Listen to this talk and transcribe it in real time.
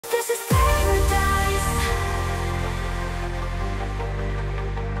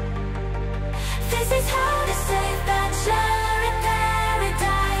This is how to save Bachelor in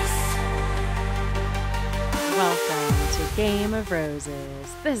Paradise. Welcome to Game of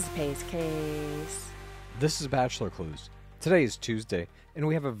Roses. This is Pacecase. This is Bachelorclues. Today is Tuesday, and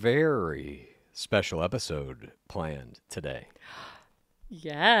we have a very special episode planned today.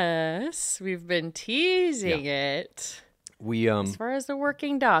 Yes, we've been teasing it. As far as the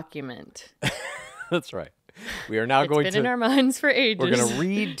working document. That's right. We are now going It's been to in our minds for ages. We're going to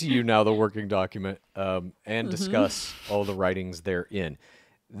read to you now the working document and discuss all the writings therein.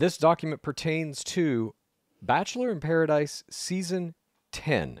 This document pertains to Bachelor in Paradise Season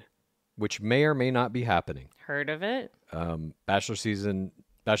 10, which may or may not be happening. Heard of it? Bachelor in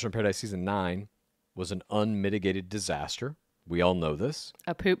Paradise Season 9 was an unmitigated disaster. We all know this.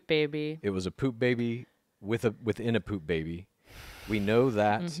 A poop baby. It was a poop baby within a poop baby. We know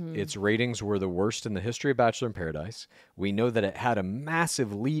that its ratings were the worst in the history of Bachelor in Paradise. We know that it had a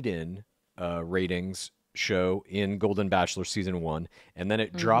massive lead-in ratings show in Golden Bachelor Season 1, and then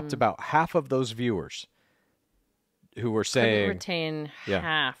it dropped about half of those viewers who were saying... Couldn't retain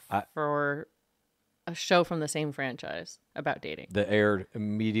half for a show from the same franchise about dating. That aired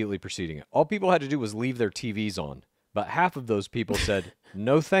immediately preceding it. All people had to do was leave their TVs on, but half of those people said,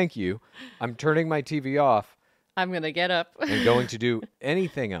 no thank you, I'm turning my TV off. I'm going to get up. And going to do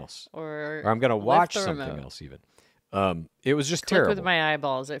anything else. or I'm going to watch something remote. else even. It was just Click terrible. with my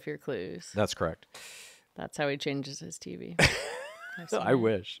eyeballs if you're clues. That's correct. That's how he changes his TV. I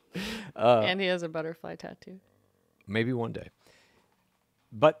wish. And he has a butterfly tattoo. Maybe one day.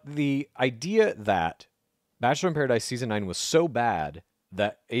 But the idea that Bachelor in Paradise Season 9 was so bad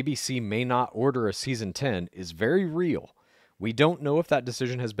that ABC may not order a Season 10 is very real. We don't know if that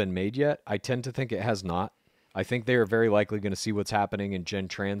decision has been made yet. I tend to think it has not. I think they are very likely going to see what's happening in Jen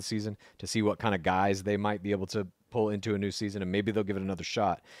Tran's season to see what kind of guys they might be able to pull into a new season, and maybe they'll give it another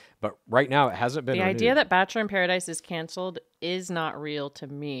shot. But right now, it hasn't been renewed. Idea that Bachelor in Paradise is canceled is not real to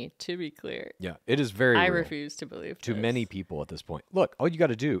me, to be clear. Yeah, it is very I real refuse to believe to this. many people at this point. Look, all you got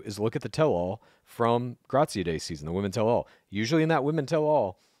to do is look at the tell-all from Grazia Day season, the Women Tell-All. Usually in that Women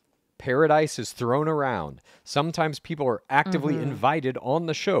Tell-All, Paradise is thrown around. Sometimes people are actively invited on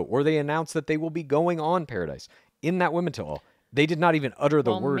the show, or they announce that they will be going on Paradise. In that Women Tell-All, they did not even utter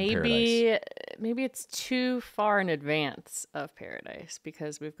the word Paradise. Maybe it's too far in advance of Paradise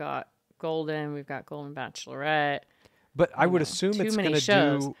because we've got Golden Bachelorette. But I would assume too it's many going to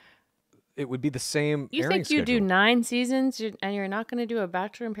shows. do... It would be the same You airing think you do schedule. 9 seasons and you're not going to do a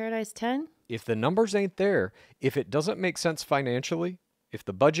Bachelor in Paradise 10? If the numbers ain't there, if it doesn't make sense financially, if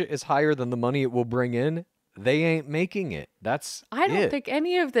the budget is higher than the money it will bring in, they ain't making it. That's I don't it. think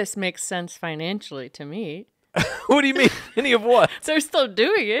any of this makes sense financially to me. What do you mean? Any of what? They're still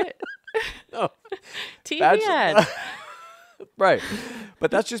doing it. No. TV ads. Right.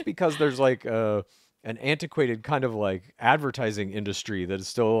 But that's just because there's like an antiquated kind of like advertising industry that is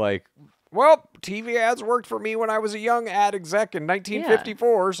still like, well, TV ads worked for me when I was a young ad exec in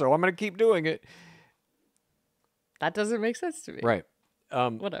 1954, so I'm going to keep doing it. That doesn't make sense to me. Right.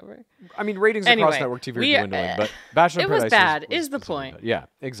 Whatever. I mean, ratings Anyway, across network TV are dwindling, but Bachelor in it was Paradise bad, was is the really point. bad. Yeah,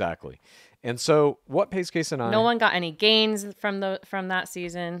 exactly. And so what Pacecase and I... No one got any gains from that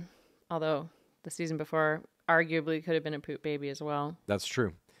season, although the season before arguably could have been a poop baby as well. That's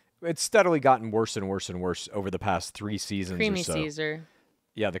true. It's steadily gotten worse and worse and worse over the past 3 seasons Creamy or so. Caesar.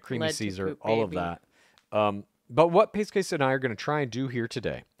 Yeah, the Creamy led to Caesar, poop all of baby. that. But what Pacecase and I are going to try and do here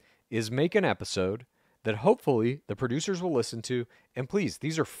today is make an episode that hopefully the producers will listen to. And please,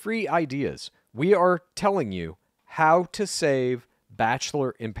 these are free ideas. We are telling you how to save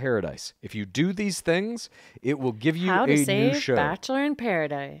Bachelor in Paradise. If you do these things, it will give you How a to new save show. Bachelor in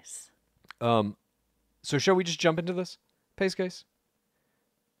Paradise. So shall we just jump into this, Pacecase?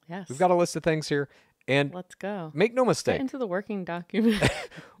 Yes. We've got a list of things here. And Let's go. make no Get mistake, into the working document.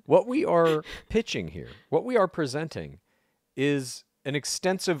 what we are pitching here, what we are presenting is an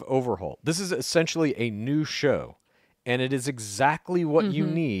extensive overhaul. This is essentially a new show, and it is exactly what you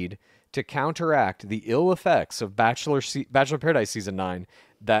need to counteract the ill effects of Bachelor in Paradise Season 9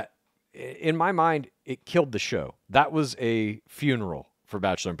 that, in my mind, it killed the show. That was a funeral for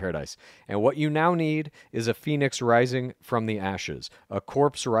Bachelor in Paradise. And what you now need is a phoenix rising from the ashes, a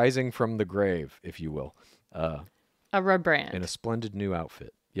corpse rising from the grave, if you will. A rebrand. In a splendid new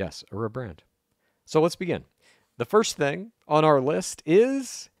outfit. Yes, a rebrand. So let's begin. The first thing on our list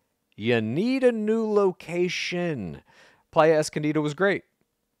is you need a new location. Playa Escondido was great,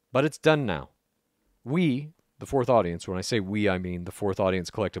 but it's done now. We, the fourth audience, when I say we, I mean the fourth audience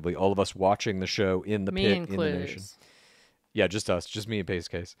collectively, all of us watching the show in the Me pit, and in the nation. Clues. Yeah, just us, just me and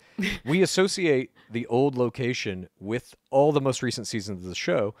Pacecase. We associate the old location with all the most recent seasons of the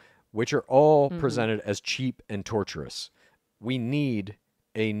show, which are all presented as cheap and torturous. We need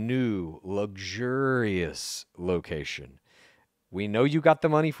a new, luxurious location. We know you got the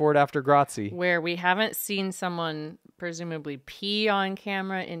money for it after Grazie. Where we haven't seen someone presumably pee on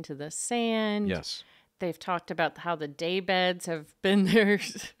camera into the sand. Yes. They've talked about how the day beds have been there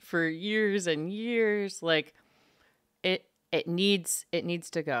for years and years. Like, it needs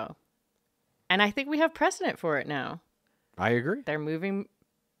to go. And I think we have precedent for it now. I agree. They're moving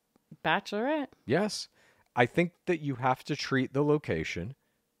Bachelorette. Yes. I think that you have to treat the location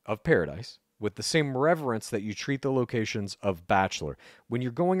of Paradise with the same reverence that you treat the locations of Bachelor. When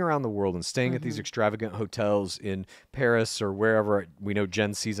you're going around the world and staying at these extravagant hotels in Paris or wherever, we know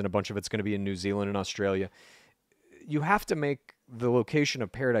Jen's season, a bunch of it's going to be in New Zealand and Australia, you have to make the location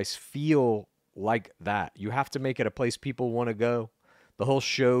of Paradise feel like that. You have to make it a place people want to go. The whole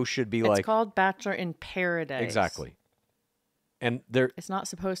show should be It's called Bachelor in Paradise. Exactly. And it's not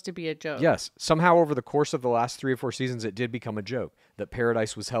supposed to be a joke. Yes. Somehow over the course of the last 3 or 4 seasons, it did become a joke that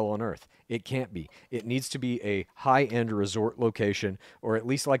Paradise was hell on earth. It can't be. It needs to be a high-end resort location, or at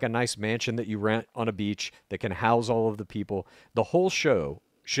least like a nice mansion that you rent on a beach that can house all of the people. The whole show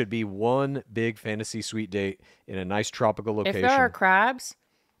should be one big fantasy suite date in a nice tropical location. If there are crabs,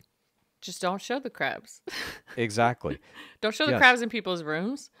 just don't show the crabs. Exactly. Don't show the crabs in people's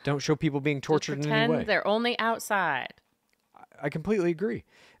rooms. Don't show people being tortured in any way. Pretend they're only outside. I completely agree.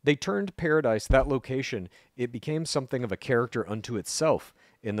 They turned Paradise, that location, it became something of a character unto itself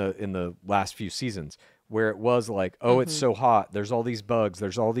in the last few seasons, where it was like, oh, it's so hot. There's all these bugs.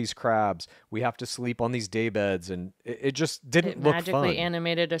 There's all these crabs. We have to sleep on these day beds. And it just didn't look fun. It magically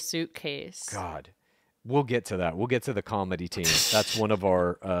animated a suitcase. God. We'll get to that. We'll get to the comedy team. That's one of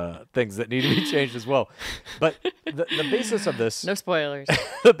our things that need to be changed as well. But the basis of this... No spoilers.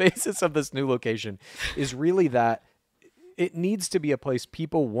 The basis of this new location is really that it needs to be a place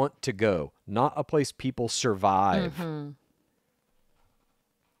people want to go, not a place people survive.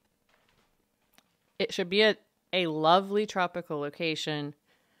 It should be a lovely tropical location.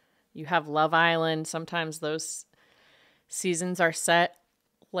 You have Love Island. Sometimes those seasons are set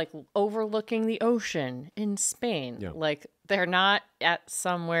like overlooking the ocean in Spain. Yeah. Like they're not at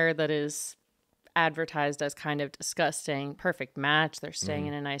somewhere that is advertised as kind of disgusting. Perfect match. They're staying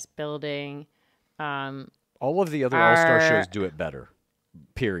in a nice building. All of the other All-Star shows do it better,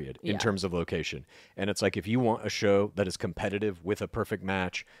 period, in terms of location. And it's like if you want a show that is competitive with a perfect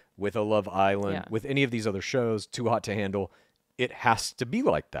match, with a Love Island, with any of these other shows, Too Hot to Handle, it has to be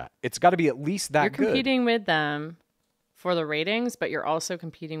like that. It's got to be at least that good. You're competing with them for the ratings, but you're also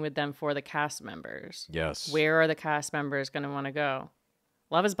competing with them for the cast members. Yes. Where are the cast members going to want to go?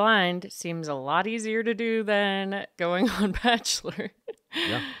 Love is Blind seems a lot easier to do than going on Bachelor.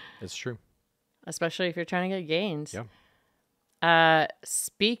 Yeah, it's true. Especially if you're trying to get gains. Yeah.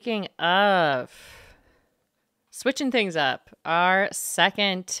 Speaking of switching things up, our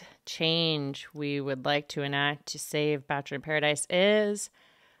second change we would like to enact to save Bachelor in Paradise is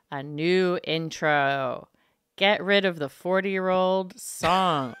a new intro. Get rid of the 40-year-old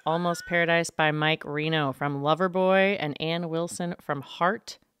song, Almost Paradise by Mike Reno from Loverboy and Ann Wilson from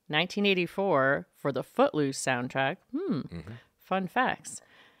Heart, 1984 for the Footloose soundtrack. Fun facts.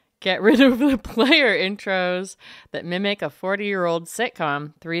 Get rid of the player intros that mimic a 40-year-old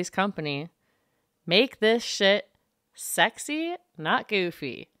sitcom, Three's Company. Make this shit sexy, not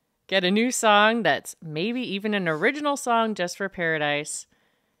goofy. Get a new song that's maybe even an original song just for Paradise.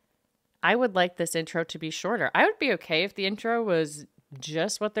 I would like this intro to be shorter. I would be okay if the intro was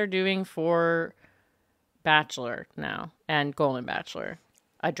just what they're doing for Bachelor now and Golden Bachelor.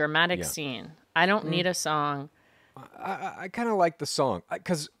 A dramatic scene. I don't need a song. I kind of like the song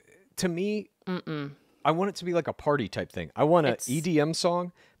because to me, I want it to be like a party type thing. I want an EDM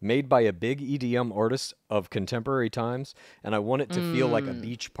song made by a big EDM artist of contemporary times, and I want it to feel like a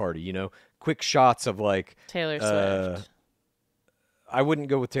beach party, you know, quick shots of like Taylor Swift. I wouldn't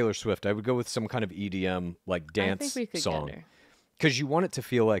go with Taylor Swift. I would go with some kind of EDM like dance song. Because you want it to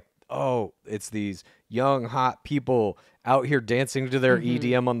feel like, oh, it's these young, hot people out here dancing to their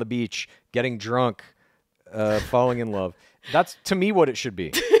EDM on the beach, getting drunk, falling in love. That's, to me, what it should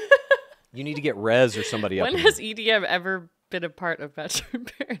be. You need to get Rez or somebody up. When has EDM ever been a part of Bachelor in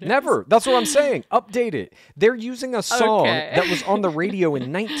Paradise? Never. That's what I'm saying. Update it. They're using a song that was on the radio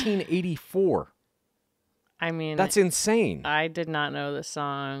in 1984. I mean, that's insane. I did not know the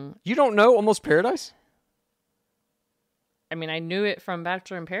song. You don't know Almost Paradise? I mean, I knew it from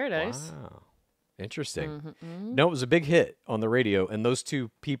Bachelor in Paradise. Wow. Interesting. No, it was a big hit on the radio, and those two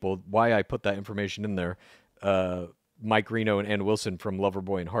people, why I put that information in there, Mike Reno and Ann Wilson from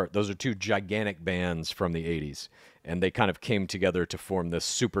Loverboy and Heart. Those are two gigantic bands from the 80s. And they kind of came together to form this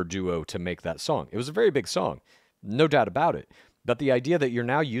super duo to make that song. It was a very big song, no doubt about it. But the idea that you're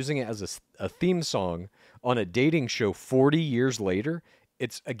now using it as a theme song on a dating show 40 years later,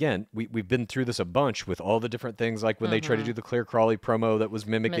 it's, again, we've been through this a bunch with all the different things, like when they tried to do the Claire Crawley promo that was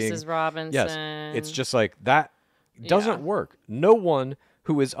mimicking Mrs. Robinson. Yes, it's just like that doesn't work. No one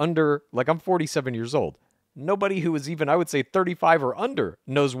who is under, like I'm 47 years old, nobody who is even, I would say, 35 or under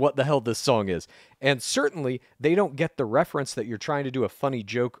knows what the hell this song is. And certainly they don't get the reference that you're trying to do a funny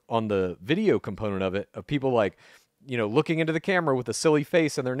joke on the video component of it, of people like, looking into the camera with a silly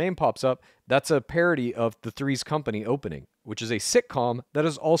face and their name pops up. That's a parody of the Three's Company opening, which is a sitcom that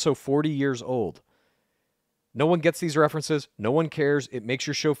is also 40 years old. No one gets these references. No one cares. It makes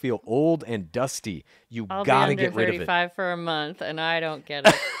your show feel old and dusty. You gotta get rid of it. I'll be under 35 for a month, and I don't get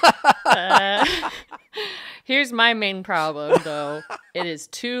it. Here's my main problem, though. It is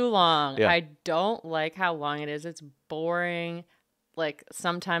too long. Yeah. I don't like how long it is. It's boring. Like,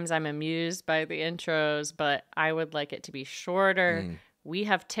 sometimes I'm amused by the intros, but I would like it to be shorter. We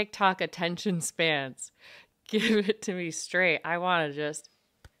have TikTok attention spans. Give it to me straight. I want to just...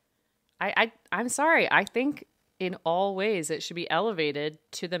 I'm sorry. I think in all ways it should be elevated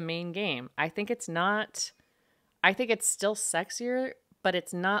to the main game. I think it's not... I think it's still sexier, but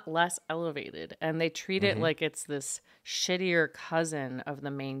it's not less elevated. And they treat it like it's this shittier cousin of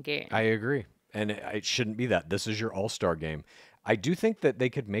the main game. I agree. And it shouldn't be that. This is your all-star game. I do think that they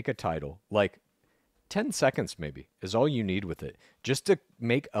could make a title, like 10 seconds maybe, is all you need with it. Just to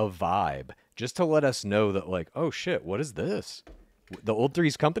make a vibe. Just to let us know that, like, oh shit, what is this? The old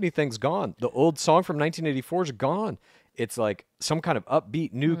Three's Company thing's gone. The old song from 1984 is gone. It's like some kind of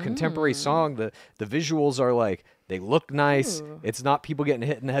upbeat, new contemporary song. The visuals are like, they look nice. Ooh. It's not people getting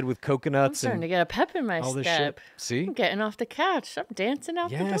hit in the head with I'm coconuts. starting to get a pep in my all this shit. step. See? I'm getting off the couch. I'm dancing out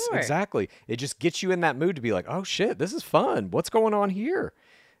the door. Yes, exactly. It just gets you in that mood to be like, oh shit, this is fun. What's going on here?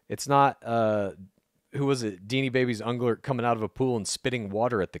 It's not, who was it? Deanie Baby's Unglert coming out of a pool and spitting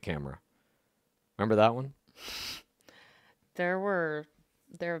water at the camera. Remember that one? There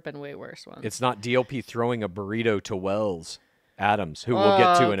have been way worse ones. It's not DLP throwing a burrito to Wells Adams, who we'll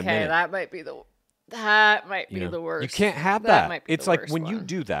get to in a minute. That might be the worst. You can't have that. Might be it's the like worst when you one.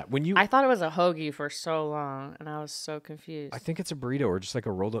 do that, I thought it was a hoagie for so long, and I was so confused. I think it's a burrito or just like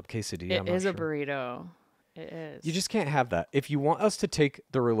a rolled up quesadilla. I'm It not is a sure. burrito. It is. You just can't have that. If you want us to take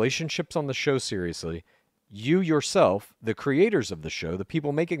the relationships on the show seriously, you yourself, the creators of the show, the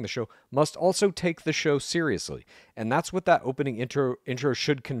people making the show, must also take the show seriously. And that's what that opening intro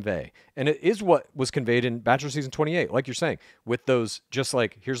should convey. And it is what was conveyed in Bachelor Season 28, like you're saying, with those, just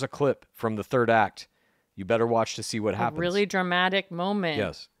like, here's a clip from the third act. You better watch to see what happens. A really dramatic moment.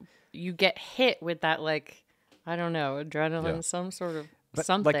 Yes. You get hit with that, like, I don't know, adrenaline, some sort of But, like,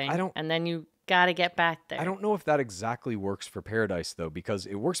 something. And then you got to get back there. I don't know if that exactly works for Paradise, though, because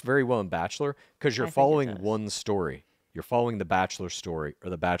it works very well in Bachelor because you're I think it following does. one story. You're following the Bachelor story or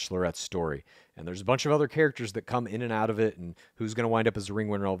the Bachelorette story. And there's a bunch of other characters that come in and out of it and who's going to wind up as a ring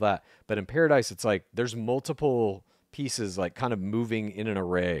winner and all that. But in Paradise, it's like there's multiple pieces like kind of moving in an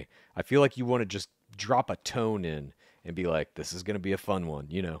array. I feel like you want to just drop a tone in and be like, this is going to be a fun one,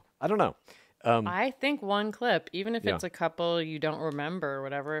 I don't know. I think one clip, even if Yeah. it's a couple you don't remember or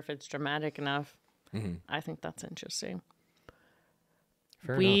whatever, if it's dramatic enough, I think that's interesting.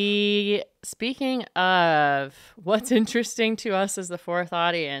 Fair enough. Speaking of what's interesting to us as the fourth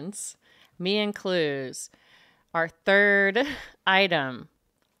audience, me and Clues, our third item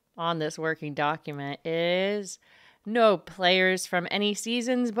on this working document is no players from any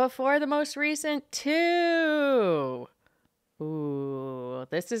seasons before the most recent two. Ooh,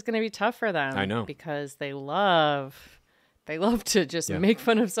 this is going to be tough for them. I know. Because they love to just make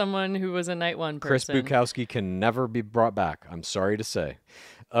fun of someone who was a night one Chris person. Bukowski can never be brought back. I'm sorry to say.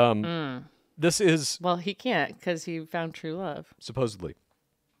 This is Well, he can't because he found true love. supposedly.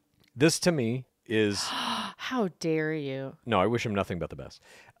 This to me is How dare you? no. I wish him nothing but the best.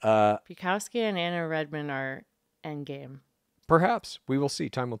 Bukowski and Anna Redmond are endgame. Perhaps we will see.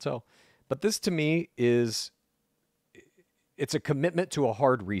 Time will tell. But this to me is it's a commitment to a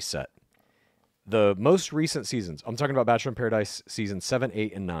hard reset. The most recent seasons, I'm talking about Bachelor in Paradise season 7,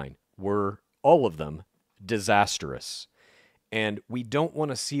 8, and 9, were all of them disastrous. And we don't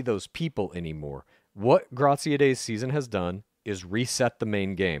want to see those people anymore. What Grazia Day's season has done is reset the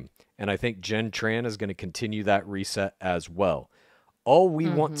main game. And I think Jen Tran is going to continue that reset as well. All we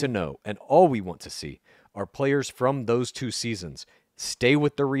want to know and all we want to see are players from those two seasons Stay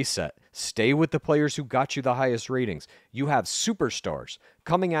with the reset. Stay with the players who got you the highest ratings. You have superstars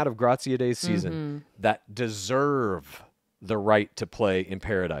coming out of Grazia Day's season that deserve the right to play in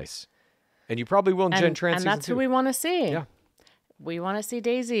Paradise. And you probably will in Gen Trans and season that's 2. who we want to see. Yeah. We want to see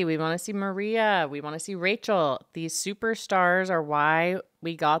Daisy. We want to see Maria. We want to see Rachel. These superstars are why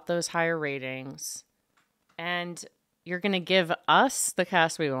we got those higher ratings. And you're going to give us the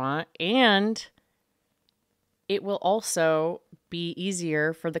cast we want. And it will also be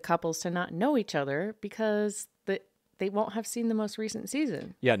easier for the couples to not know each other because they won't have seen the most recent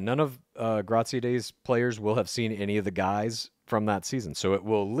season. Yeah, none of Grazia Day's players will have seen any of the guys from that season. So it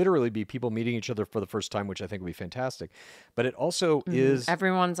will literally be people meeting each other for the first time, which I think will be fantastic. But it also is...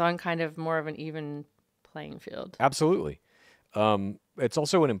 Everyone's on kind of more of an even playing field. Absolutely. It's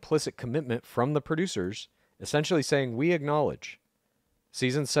also an implicit commitment from the producers, essentially saying, we acknowledge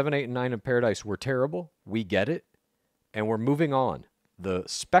seasons 7, 8, and 9 of Paradise were terrible. We get it. And we're moving on. The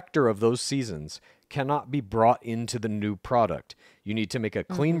specter of those seasons cannot be brought into the new product. You need to make a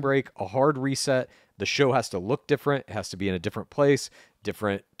clean break, a hard reset. The show has to look different. It has to be in a different place,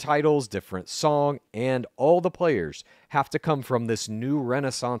 different titles, different song, and all the players have to come from this new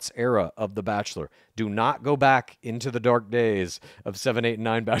Renaissance era of The Bachelor. Do not go back into the dark days of 7, 8, and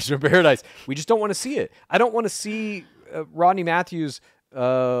 9 Bachelor in Paradise. We just don't want to see it. I don't want to see Rodney Matthews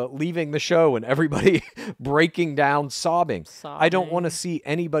leaving the show and everybody breaking down sobbing. I don't want to see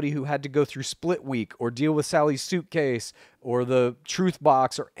anybody who had to go through split week or deal with Sally's suitcase or the truth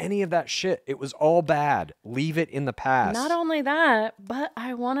box or any of that shit. It was all bad. Leave it in the past. Not only that, but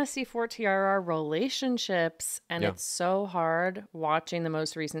I want to see 4TRR relationships. And Yeah. it's so hard watching the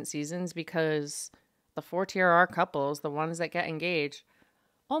most recent seasons because the 4TRR couples, the ones that get engaged,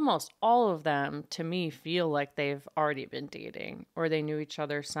 almost all of them, to me, feel like they've already been dating or they knew each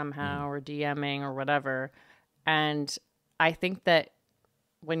other somehow or DMing or whatever. And I think that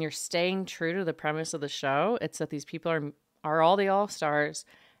when you're staying true to the premise of the show, it's that these people are all the all-stars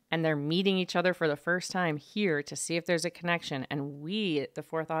and they're meeting each other for the first time here to see if there's a connection. And we, the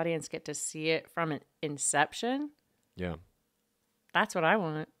fourth audience, get to see it from an inception. Yeah. That's what I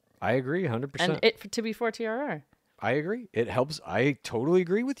want. I agree 100%. And it to be 4TRR. I agree. It helps. I totally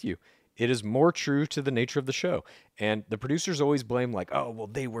agree with you. It is more true to the nature of the show. And the producers always blame like, oh, well,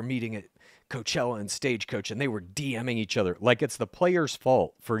 they were meeting at Coachella and Stagecoach and they were DMing each other. Like it's the player's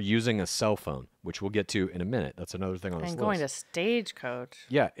fault for using a cell phone, which we'll get to in a minute. That's another thing on this And list. going to Stagecoach.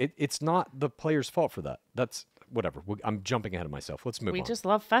 Yeah, it's not the player's fault for that. That's whatever. I'm jumping ahead of myself. Let's move We on. just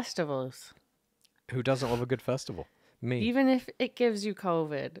love festivals. Who doesn't love a good festival? Me. Even if it gives you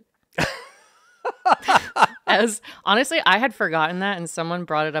COVID. As honestly, I had forgotten that and someone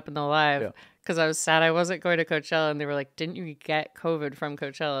brought it up in the live because I was sad I wasn't going to Coachella and they were like, didn't you get COVID from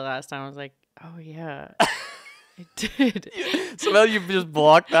Coachella last time? I was like, oh yeah, I did. So now you've just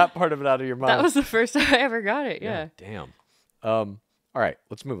blocked that part of it out of your mind. That was the first time I ever got it. Yeah. Damn. All right,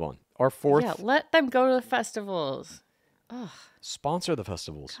 let's move on. Our fourth Yeah, let them go to the festivals. sponsor the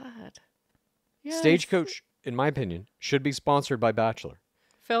festivals. God. Yes. Stagecoach, in my opinion, should be sponsored by Bachelor.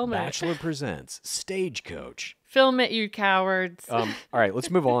 Film it. Bachelor presents Stagecoach. Film it, you cowards. All right, let's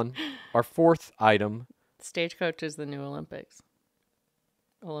move on. Our fourth item. Stagecoach is the new Olympics.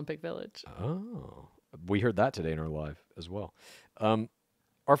 Olympic Village. Oh, we heard that today in our live as well.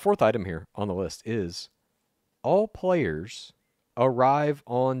 Our fourth item here on the list is all players arrive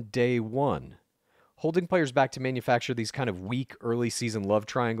on day one. Holding players back to manufacture these kind of weak early season love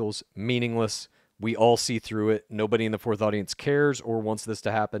triangles, meaningless. We all see through it. Nobody in the fourth audience cares or wants this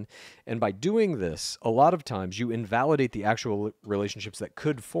to happen. And by doing this, a lot of times you invalidate the actual relationships that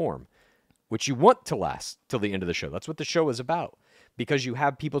could form, which you want to last till the end of the show. That's what the show is about. Because you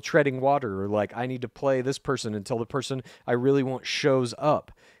have people treading water or like, I need to play this person until the person I really want shows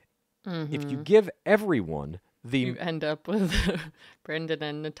up. If you give everyone You end up with Brendan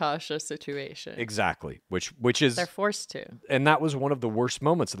and Natasha situation. Exactly, which is They're forced to. and that was one of the worst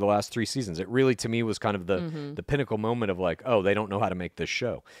moments of the last 3 seasons. It really, to me, was kind of the pinnacle moment of like, oh, they don't know how to make this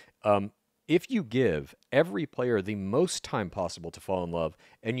show. If you give every player the most time possible to fall in love,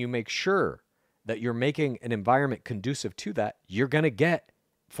 and you make sure that you're making an environment conducive to that, you're gonna get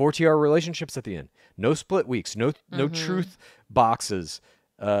 4TR relationships at the end. No split weeks, no truth boxes,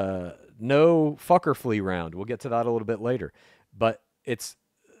 no fucker flea round. We'll get to that a little bit later. But it's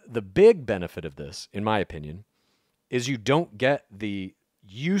the big benefit of this, in my opinion, is you don't get the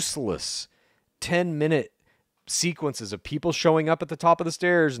useless 10-minute sequences of people showing up at the top of the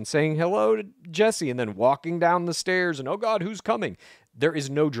stairs and saying hello to Jesse and then walking down the stairs and, oh God, who's coming? There is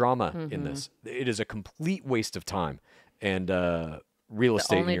no drama in this. It is a complete waste of time. And real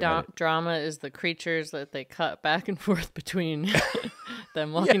estate Only in your head. drama is the creatures that they cut back and forth between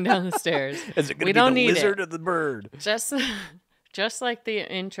them walking down the stairs. Is it going We to be don't the need lizard it. or the bird? Just like the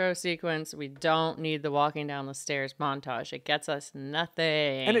intro sequence, we don't need the walking down the stairs montage. It gets us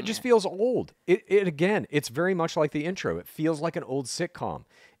nothing. And it just feels old. It again, it's very much like the intro. It feels like an old sitcom.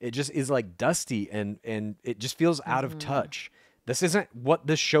 It just is like dusty and it just feels out of touch. This isn't what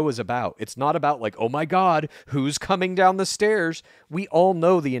this show is about. It's not about like, oh my God, who's coming down the stairs? We all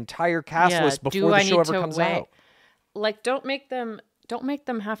know the entire cast list before the show ever comes out. Like, don't make them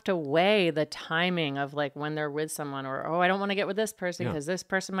have to weigh the timing of like when they're with someone, or I don't want to get with this person because this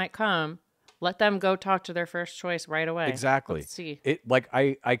person might come. Let them go talk to their first choice right away. Exactly. Let's see. It like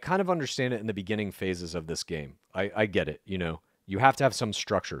I kind of understand it in the beginning phases of this game. I get it, you know. You have to have some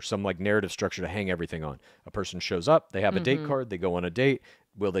structure, some like narrative structure to hang everything on. A person shows up, they have a date card, they go on a date.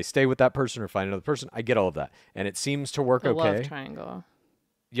 Will they stay with that person or find another person? I get all of that. And it seems to work The okay. love triangle.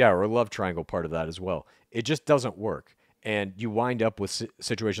 Yeah, or a love triangle part of that as well. It just doesn't work. And you wind up with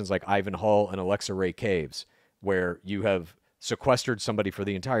situations like Ivan Hall and Alexa Ray Caves, where you have sequestered somebody for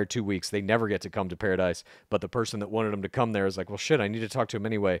the entire 2 weeks. They never get to come to paradise, but the person that wanted them to come there is like, well, shit, I need to talk to him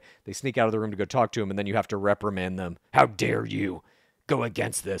anyway. They sneak out of the room to go talk to him, and then you have to reprimand them. How dare you go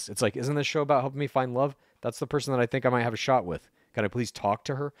against this? It's like, isn't this show about helping me find love? That's the person that I think I might have a shot with. Can I please talk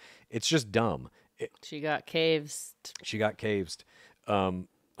to her? It's just dumb. She got caves. She got caved,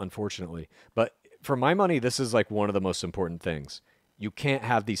 unfortunately. But for my money, this is like one of the most important things. You can't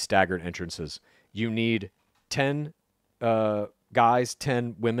have these staggered entrances. You need 10 guys,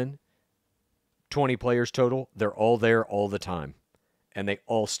 10 women, 20 players total. They're all there all the time. And they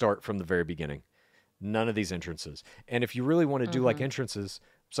all start from the very beginning. None of these entrances. And if you really want to do like entrances,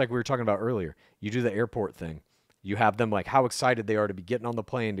 it's like we were talking about earlier. You do the airport thing. You have them like how excited they are to be getting on the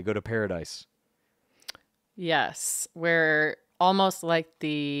plane to go to paradise. Yes, where almost like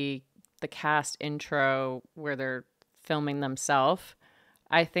the cast intro where they're filming themselves.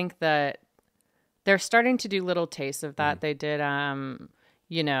 I think that they're starting to do little tastes of that. They did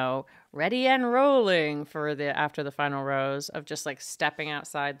ready and rolling for the after the final rose of just like stepping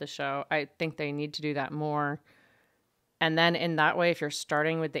outside the show. I think they need to do that more. And then in that way, if you're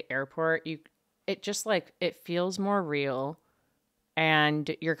starting with the airport, it feels more real.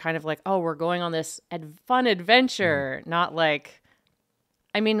 And you're kind of like, oh, we're going on this fun adventure. Not like,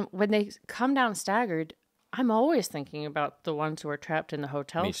 I mean, when they come down staggered, I'm always thinking about the ones who are trapped in the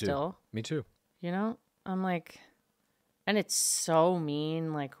hotel Me too. still. Me too. You know, I'm like, and it's so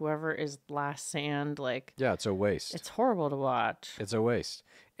mean. Like whoever is last sand, like, Yeah, it's a waste. it's horrible to watch. It's a waste.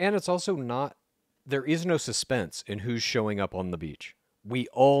 And it's also not, there is no suspense in who's showing up on the beach. We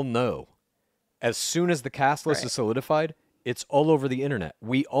all know. As soon as the cast list is solidified, it's all over the internet.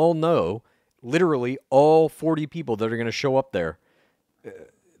 We all know, literally, all 40 people that are going to show up there.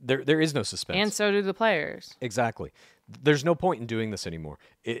 There is no suspense. And so do the players. Exactly. There's no point in doing this anymore.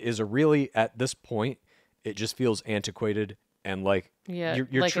 It is a really, at this point, it just feels antiquated and like Yeah, you're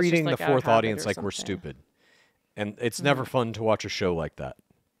like it's treating just the like out of fourth habit audience or like we're something. stupid. And it's never fun to watch a show like that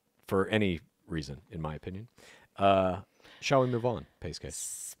for any reason, in my opinion. Shall we move on, Pacecase?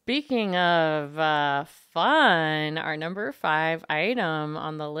 Speaking of fun, our number 5 item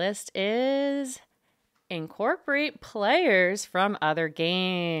on the list is incorporate players from other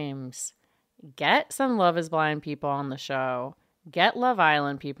games. Get some Love is Blind people on the show. Get Love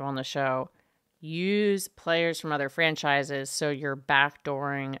Island people on the show. Use players from other franchises so you're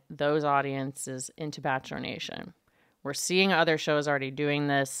backdooring those audiences into Bachelor Nation. We're seeing other shows already doing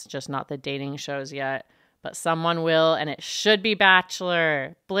this, just not the dating shows yet. But someone will, and it should be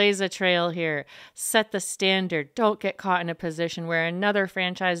Bachelor. Blaze a trail here. Set the standard. Don't get caught in a position where another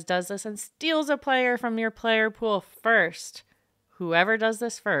franchise does this and steals a player from your player pool first. Whoever does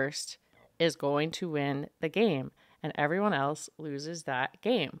this first is going to win the game, and everyone else loses that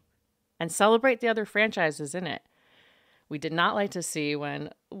game. And celebrate the other franchises in it. We did not like to see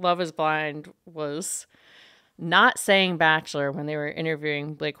when Love is Blind was not saying Bachelor when they were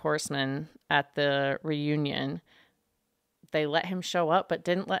interviewing Blake Horseman at the reunion. They let him show up, but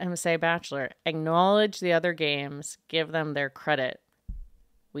didn't let him say Bachelor. Acknowledge the other games. Give them their credit.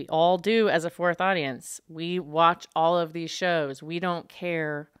 We all do as a fourth audience. We watch all of these shows. We don't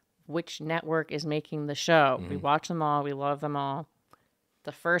care which network is making the show. We watch them all. We love them all.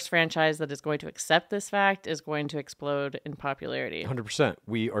 The first franchise that is going to accept this fact is going to explode in popularity. 100%.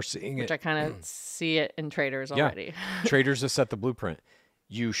 We are seeing Which it. I kind of see it in Traders already. Traders have set the blueprint.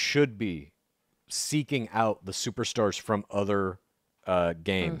 You should be seeking out the superstars from other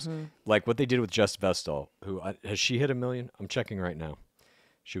games, like what they did with Jess Vestal. Who has she hit 1 million? I'm checking right now.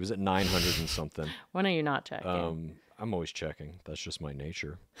 She was at 900 and something. When are you not checking? I'm always checking. That's just my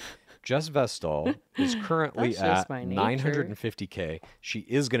nature. Jess Vestal is currently That's just at my nature. 950K. She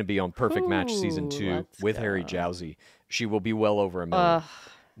is going to be on Perfect Match season Ooh, 2 let's with Harry go. Jowsey. She will be well over 1 million. Ugh,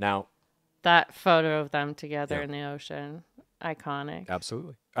 Now, that photo of them together Yeah. in the ocean, iconic.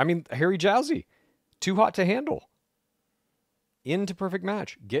 absolutely. I mean, Harry Jowsey, too hot to handle. Into Perfect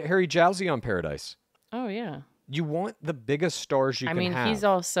Match. Get Harry Jowsey on Paradise. Oh yeah. You want the biggest stars you I can mean, have. he's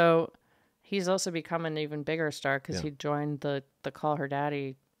also become an even bigger star because Yeah. he joined the Call Her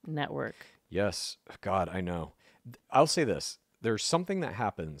Daddy network. Yes. God, I know. I'll say this. There's something that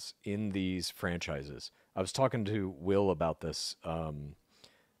happens in these franchises. I was talking to Will about this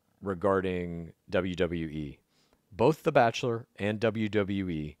regarding WWE. Both The Bachelor and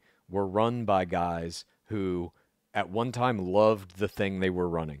WWE were run by guys who at one time loved the thing they were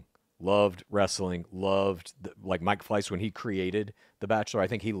running. Loved wrestling, like Mike Fleiss when he created The Bachelor, I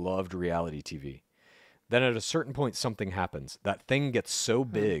think he loved reality TV. Then at a certain point, something happens. That thing gets so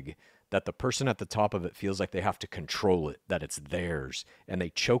big that the person at the top of it feels like they have to control it, that it's theirs, and they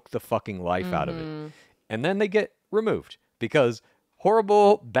choke the fucking life out of it. And then they get removed because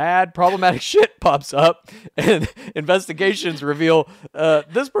horrible, bad, problematic shit pops up, and investigations reveal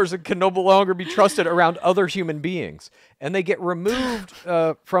this person can no longer be trusted around other human beings, and they get removed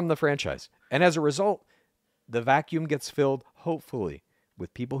from the franchise. And as a result, the vacuum gets filled, hopefully,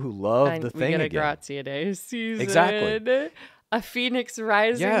 with people who love And the we thing get a again. Grazia Day season. Exactly. A phoenix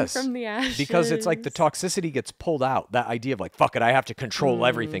rising Yes, from the ashes. because it's like the toxicity gets pulled out. That idea of like, fuck it, I have to control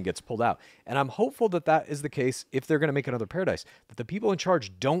everything gets pulled out. And I'm hopeful that that is the case if they're going to make another Paradise, that the people in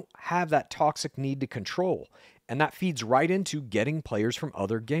charge don't have that toxic need to control. And that feeds right into getting players from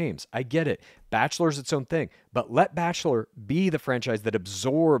other games. I get it. Bachelor's its own thing, but let Bachelor be the franchise that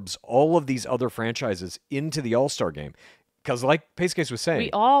absorbs all of these other franchises into the All-Star game. Because like Pacecase was saying, We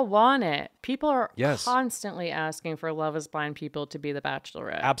all want it. People are Yes. constantly asking for Love is Blind people to be the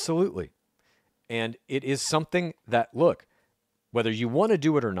Bachelorette. absolutely. And it is something that, look, whether you want to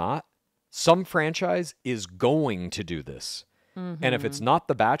do it or not, some franchise is going to do this. And if it's not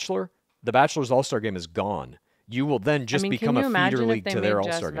The Bachelor's All-Star game is gone. You will then just I mean, become can you a feeder imagine league if to they their made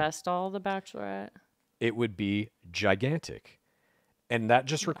Jess All-Star game. Vestal the Bachelorette? It would be gigantic. And that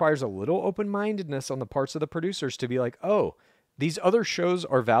just requires a little open-mindedness on the parts of the producers to be like, oh, these other shows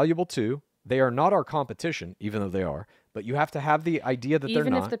are valuable too. They are not our competition, even though they are. But you have to have the idea that they're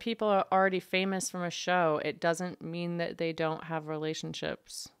Even not. if the people are already famous from a show, it doesn't mean that they don't have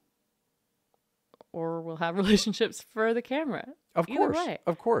relationships or will have relationships for the camera. Of Either course, way.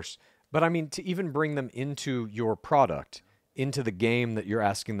 of course. But I mean, to even bring them into your product, into the game that you're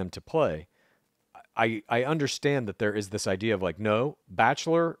asking them to play, I understand that there is this idea of like, no,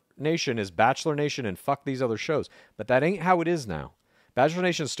 Bachelor Nation is Bachelor Nation and fuck these other shows. But that ain't how it is now. Bachelor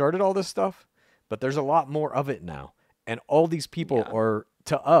Nation started all this stuff, but there's a lot more of it now. And all these people are,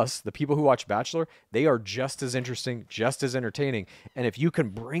 to us, the people who watch Bachelor, they are just as interesting, just as entertaining. And if you can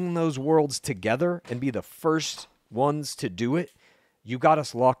bring those worlds together and be the first ones to do it, you got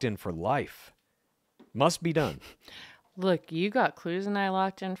us locked in for life. Must be done. Look, you got Clues and I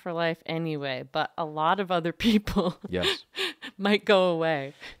locked in for life anyway, but a lot of other people Yes. might go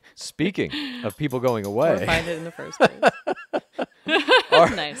away Speaking of people going or away, find it in the first place.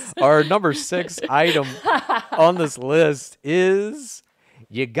 Nice. our number 6 item on this list is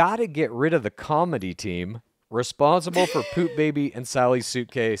you got to get rid of the comedy team responsible for Poop Baby and Sally's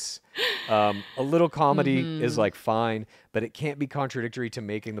suitcase. A little comedy is like fine, but it can't be contradictory to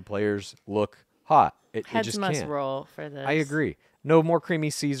making the players look hot. It Heads just must can't. roll for this. I agree. No more creamy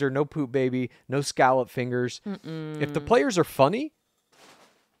Caesar, no Poop Baby, no scallop fingers. If the players are funny,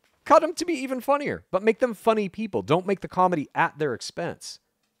 cut them to be even funnier, but make them funny people. Don't make the comedy at their expense.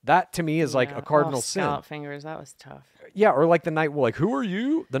 That to me is like Yeah. a cardinal Oh, sin. scallop fingers, that was tough. Yeah, or like the night, like, who are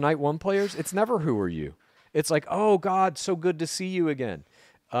you? The night one players. It's never who are you. It's like, oh God, so good to see you again.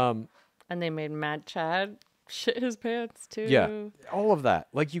 And they made Mad Chad shit his pants too. Yeah, all of that.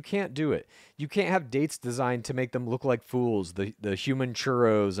 Like, you can't do it. You can't have dates designed to make them look like fools. The human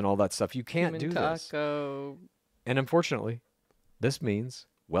churros and all that stuff. You can't Human do this. taco. And unfortunately, this means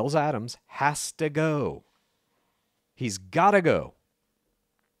Wells Adams has to go. He's got to go.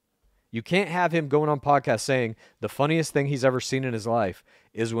 You can't have him going on podcasts saying the funniest thing he's ever seen in his life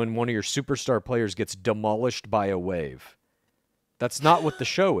is when one of your superstar players gets demolished by a wave. That's not what the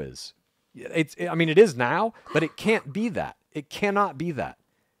show is. I mean, it is now, but it can't be that. It cannot be that.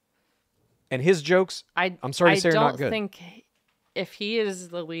 And his jokes, I'm sorry to say, are not good. I don't think if he is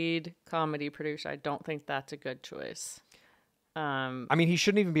the lead comedy producer, I don't think that's a good choice. I mean, he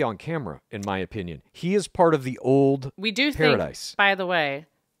shouldn't even be on camera, in my opinion. He is part of the old We do Paradise. think, by the way,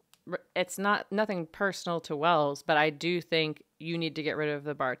 it's not nothing personal to Wells, but I do think you need to get rid of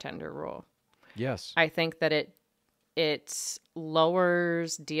the bartender rule. Yes. I think that it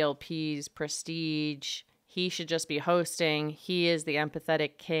lowers DLP's prestige. He should just be hosting. He is the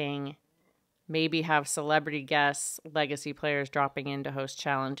empathetic king. Maybe have celebrity guests, legacy players dropping in to host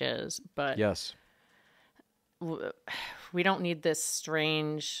challenges, but Yes. we don't need this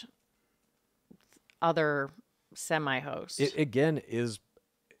strange other semi-host. It again is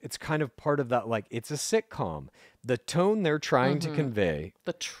it's kind of part of that, like, it's a sitcom. The tone they're trying to convey.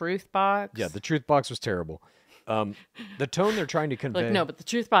 The truth box. Yeah, the truth box was terrible. The tone they're trying to convey. Like, no, but the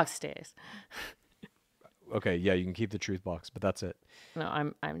truth box stays. Okay, yeah, you can keep the truth box, but that's it. No,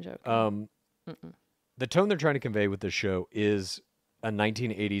 I'm joking. The tone they're trying to convey with this show is a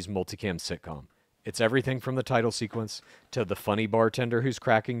 1980s multicam sitcom. It's everything from the title sequence to the funny bartender who's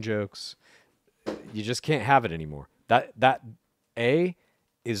cracking jokes. You just can't have it anymore. That A,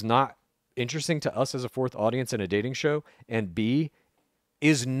 is not interesting to us as a fourth audience in a dating show, and B,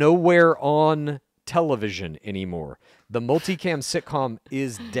 is nowhere on television anymore. The multicam sitcom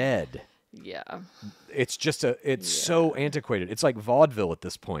is dead. Yeah. It's just so antiquated. It's like vaudeville at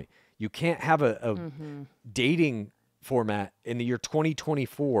this point. You can't have a dating format in the year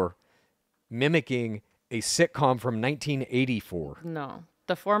 2024 mimicking a sitcom from 1984. No.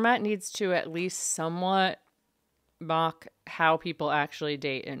 The format needs to at least somewhat mock how people actually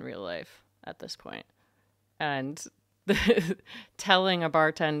date in real life at this point. And telling a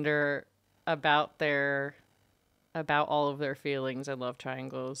bartender about all of their feelings and love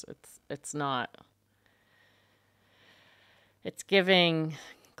triangles, it's not. It's giving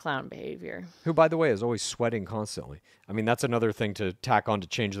clown behavior. Who, by the way, is always sweating constantly. I mean, that's another thing to tack on to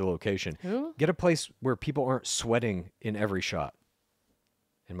change the location. Who? Get a place where people aren't sweating in every shot,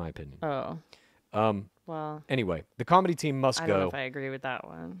 in my opinion. Oh. Well, Anyway, the comedy team must I don't know go. if I agree with that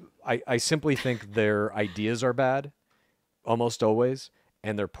one. I simply think their ideas are bad, almost always,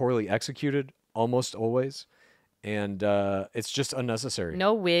 and they're poorly executed, almost always, and it's just unnecessary.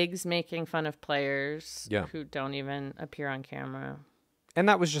 No wigs making fun of players Yeah. who don't even appear on camera. And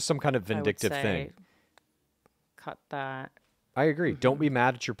that was just some kind of I would vindictive say thing. Cut that. I agree. Don't be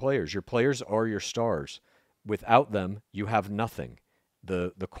mad at your players. Your players are your stars. Without them, you have nothing.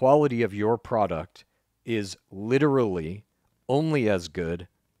 The quality of your product is literally only as good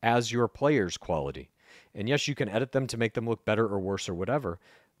as your players' quality. And yes, you can edit them to make them look better or worse or whatever,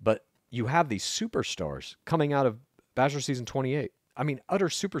 but you have these superstars coming out of Bachelor Season 28. I mean, utter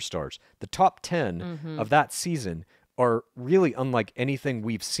superstars. The top 10 of that season are really unlike anything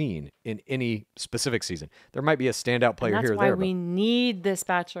we've seen in any specific season. There might be a standout player And here that's or why there. we need this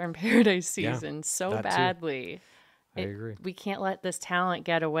Bachelor in Paradise Yeah, season so that too. badly. I agree. We can't let this talent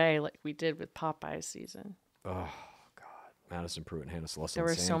get away like we did with Popeye's season. Madison Pruitt and Hannah Celeste. There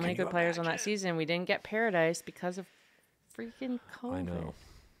were so many good players on that season. We didn't get Paradise because of freaking COVID.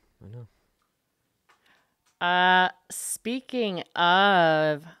 I know. Speaking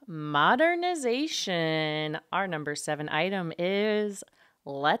of modernization, our number 7 item is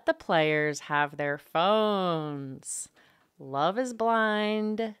let the players have their phones. Love is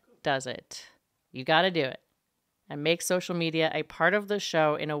Blind does it. You got to do it. And make social media a part of the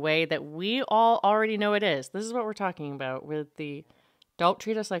show in a way that we all already know it is. This is what we're talking about with the don't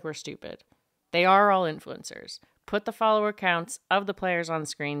treat us like we're stupid. They are all influencers. Put the follower counts of the players on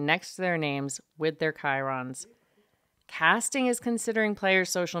screen next to their names with their chyrons. Casting is considering players'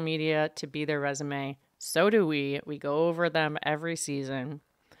 social media to be their resume. So do we. We go over them every season.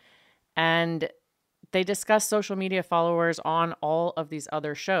 And they discuss social media followers on all of these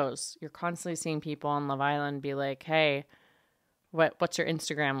other shows. You're constantly seeing people on Love Island be like, hey, what's your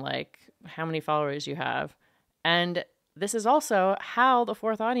Instagram like? How many followers you have? And this is also how the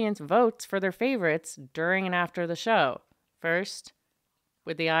fourth audience votes for their favorites during and after the show. First,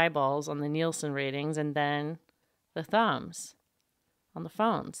 with the eyeballs on the Nielsen ratings, and then the thumbs on the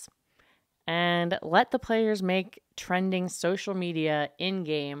phones. And let the players make trending social media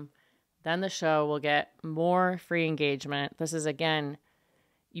in-game. Then the show will get more free engagement. This is, again,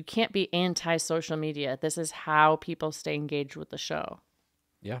 you can't be anti-social media. This is how people stay engaged with the show.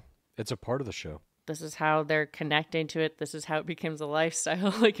 Yeah, it's a part of the show. This is how they're connecting to it. This is how it becomes a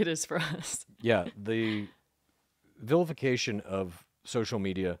lifestyle like it is for us. Yeah, the vilification of social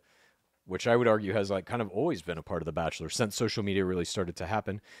media, which I would argue has like kind of always been a part of The Bachelor since social media really started to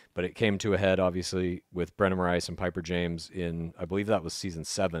happen. But it came to a head, obviously, with Brenna Marais and Piper James in, I believe that was season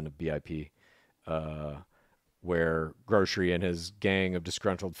 7 of BIP, where Grocery and his gang of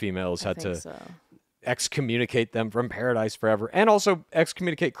disgruntled females had to excommunicate them from Paradise Forever, and also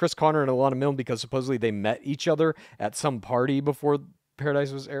excommunicate Chris Connor and Alana Milne because supposedly they met each other at some party before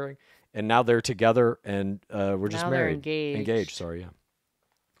Paradise was airing, and now they're together and we're just Now they're married. engaged. Sorry, yeah.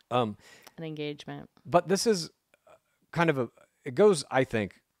 An engagement. But this is kind of it goes, I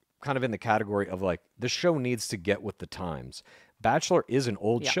think, kind of in the category of like the show needs to get with the times. Bachelor is an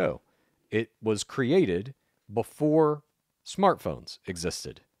old Yeah. show. It was created before smartphones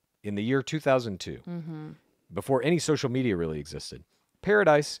existed in the year 2002, before any social media really existed.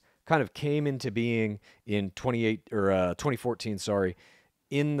 Paradise kind of came into being in 2014, sorry,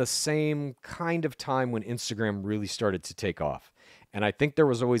 in the same kind of time when Instagram really started to take off. And I think there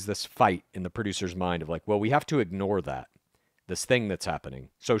was always this fight in the producer's mind of like, well, we have to ignore that. This thing that's happening,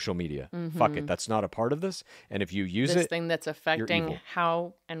 social media. Fuck it, that's not a part of this. And if you use This it, thing that's evil. affecting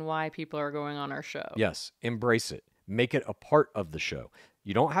how and why people are going on our show. yes, embrace it. Make it a part of the show.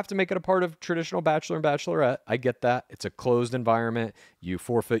 You don't have to make it a part of traditional Bachelor and Bachelorette. I get that. It's a closed environment. You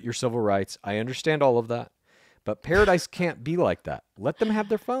forfeit your civil rights. I understand all of that. But Paradise can't be like that. Let them have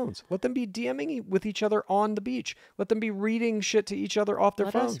their phones. Let them be DMing with each other on the beach. Let them be reading shit to each other off their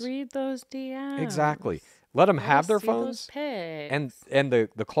Let phones. us read those DMs. Exactly. Let them have us their see those phones. pics. And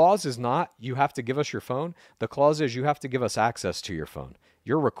the clause is not you have to give us your phone. The clause is you have to give us access to your phone.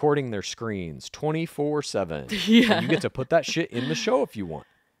 You're recording their screens 24/7. Yeah. And you get to put that shit in the show if you want.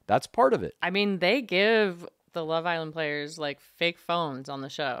 That's part of it. I mean, they give the Love Island players like fake phones on the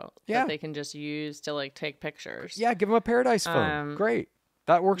show Yeah. that they can just use to like take pictures. Yeah, give them a Paradise phone. Great.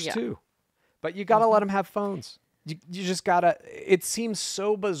 That works yeah. too. But you got to let them have phones. You just got to. It seems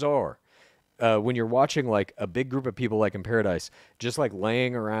so bizarre when you're watching like a big group of people like in Paradise, just like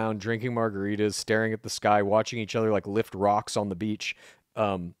laying around, drinking margaritas, staring at the sky, watching each other like lift rocks on the beach.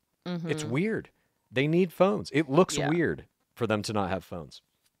 It's weird. They need phones. It looks Yeah. weird for them to not have phones.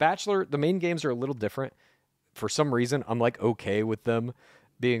 Bachelor, the main games are a little different. For some reason, I'm like okay with them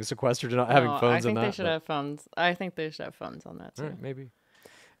being sequestered and not having No, phones I think and that. they should have phones. I think they should have phones on that too. All right, maybe.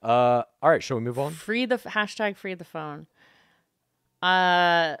 All right, shall we move on? Free the phone.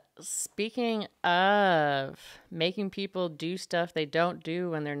 Speaking of making people do stuff they don't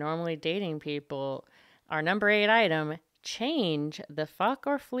do when they're normally dating people, our number 8 item: change the fuck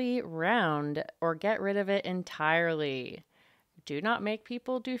or flee round or get rid of it entirely. Do not make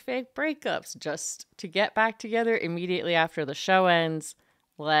people do fake breakups just to get back together immediately after the show ends.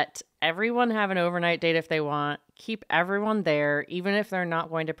 Let everyone have an overnight date if they want. Keep everyone there, even if they're not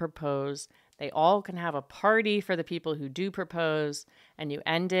going to propose. They all can have a party for the people who do propose, and you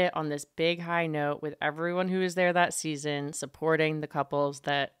end it on this big high note with everyone who was there that season supporting the couples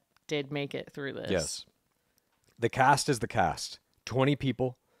that did make it through this. Yes. The cast is the cast. 20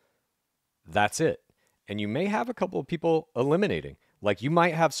 people. That's it. And you may have a couple of people eliminating. Like you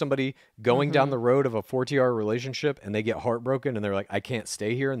might have somebody going down the road of a 40-hour relationship and they get heartbroken and they're like, I can't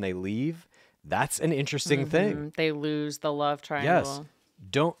stay here, and they leave. That's an interesting thing. They lose the love triangle.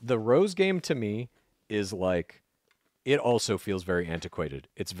 Yes. The rose game to me is like, it also feels very antiquated.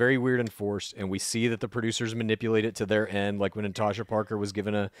 It's very weird and forced, and we see that the producers manipulate it to their end, like when Natasha Parker was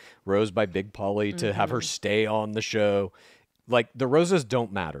given a rose by Big Polly to have her stay on the show. Like, the roses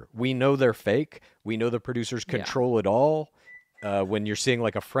don't matter. We know they're fake. We know the producers control it all. When you're seeing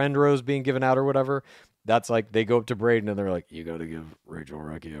like a friend rose being given out or whatever, that's like they go up to Braden and they're like, you got to give Rachel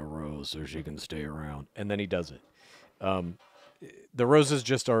Recchi a rose so she can stay around. And then he does it. The roses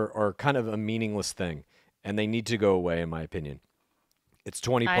just are kind of a meaningless thing, and they need to go away, in my opinion. It's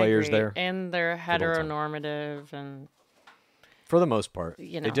 20 I players agree. there. And they're the whole time. heteronormative, and For the most part.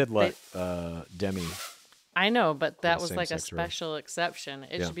 You They know, did let Demi. I know, but that was like a same-sex rose. special exception.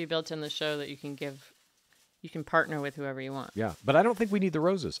 It Yeah. should be built in the show that you can partner with whoever you want. Yeah, but I don't think we need the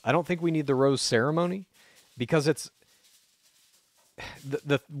roses. I don't think we need the rose ceremony, because it's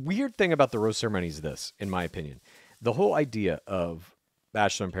the weird thing about the rose ceremony is this, in my opinion. The whole idea of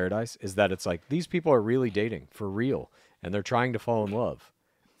Bachelor in Paradise is that it's like these people are really dating for real and they're trying to fall in love.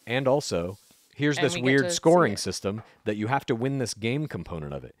 And also, here's And this we get weird to see scoring it. system that you have to win this game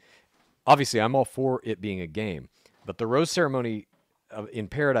component of it. Obviously, I'm all for it being a game, but the rose ceremony in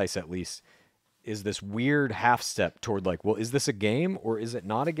Paradise, at least, is this weird half step toward like, well, is this a game or is it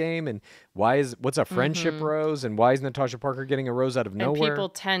not a game? And what's a friendship rose? And why is Natasha Parker getting a rose out of And nowhere? people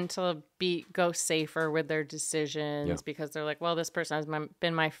tend to go safer with their decisions Yeah. because they're like, well, this person has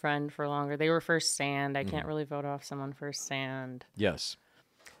been my friend for longer. They were first sand. I Mm-hmm. can't really vote off someone first sand. Yes.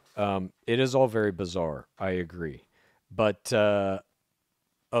 It is all very bizarre. I agree. But, oh,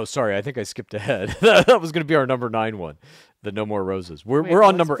 sorry. I think I skipped ahead. That was going to be our number 9 one. The No More Roses. We're Wait, on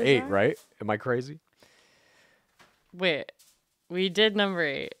what's number 8, bizarre? right? Am I crazy? Wait, we did number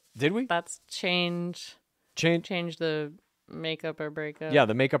 8. Did we? That's change the makeup or breakup. Yeah,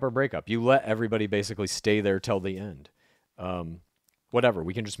 the makeup or breakup. You let everybody basically stay there till the end. whatever.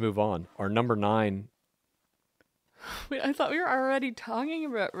 We can just move on. Our number 9. Wait, I thought we were already talking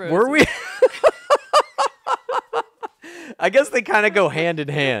about roses. Were we? I guess they kind of go hand in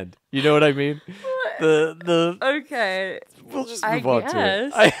hand. You know what I mean? The Okay. We'll just I move on to it.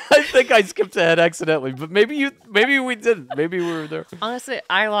 guess. I think I skipped ahead accidentally, but maybe we didn't. Maybe we were there. Honestly,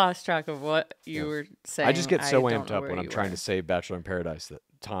 I lost track of what you were saying. I just get so don't amped know up where when I'm you trying were. to save Bachelor in Paradise that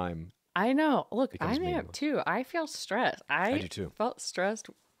time. I know. Look, becomes I'm meaningless. amped too. I feel stressed. I do too. felt stressed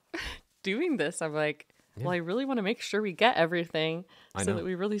doing this. I'm like, well, I really want to make sure we get everything I so know. that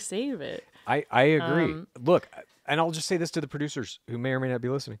we really save it. I agree. Look, and I'll just say this to the producers who may or may not be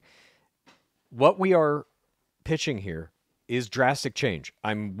listening. What we are pitching here is drastic change.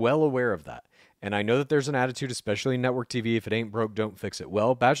 I'm well aware of that. And I know that there's an attitude, especially in network TV, if it ain't broke, don't fix it.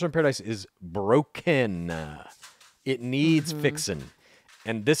 Well, Bachelor in Paradise is broken. It needs fixing.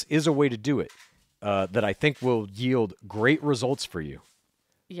 And this is a way to do it that I think will yield great results for you.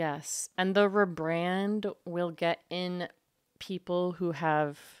 Yes. And the rebrand will get in people who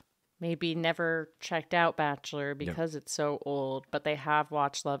have maybe never checked out Bachelor because it's so old, but they have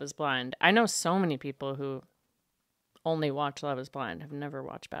watched Love is Blind. I know so many people who only watch Love is Blind, have never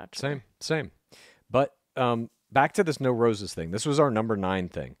watched Bachelor. Same. But back to this no roses thing. This was our number 9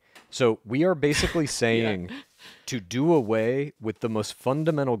 thing. So we are basically saying to do away with the most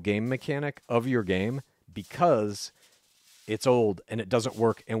fundamental game mechanic of your game because it's old and it doesn't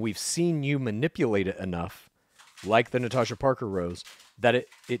work. And we've seen you manipulate it enough, like the Natasha Parker rose, that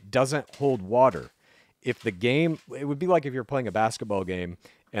it doesn't hold water. If the game, it would be like if you're playing a basketball game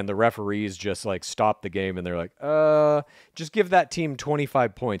and the referees just like stop the game and they're like, just give that team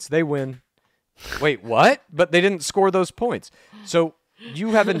 25 points. They win. Wait, what? But they didn't score those points. So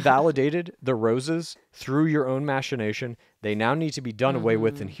you have invalidated the roses through your own machination. They now need to be done away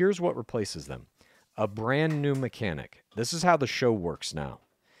with. And here's what replaces them. A brand new mechanic. This is how the show works now.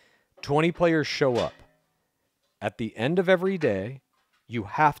 20 players show up. At the end of every day, you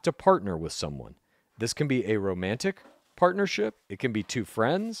have to partner with someone. This can be a romantic partnership. It can be 2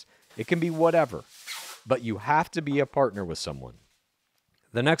 friends. It can be whatever. But you have to be a partner with someone.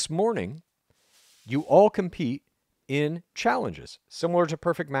 The next morning, you all compete in challenges. Similar to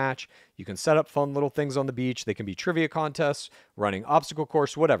Perfect Match, you can set up fun little things on the beach. They can be trivia contests, running obstacle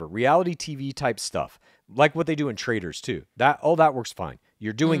course, whatever. Reality TV type stuff. Like what they do in Traders too. All that works fine.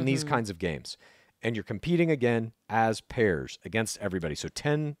 You're doing these kinds of games. And you're competing again as pairs against everybody. So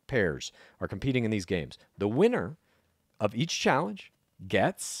 10 pairs are competing in these games. The winner of each challenge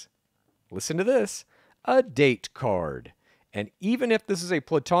gets, listen to this, a date card. And even if this is a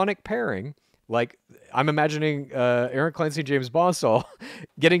platonic pairing, like I'm imagining Aaron Clancy and James Bosall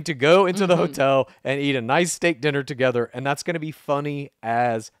getting to go into the hotel and eat a nice steak dinner together, and that's going to be funny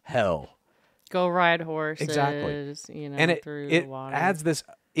as hell. Go ride horses, Exactly. you know, And through it the water. adds this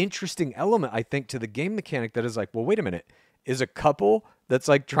interesting element, I think, to the game mechanic that is like, well, wait a minute. Is a couple that's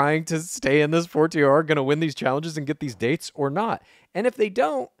like trying to stay in this 4TR going to win these challenges and get these dates or not? And if they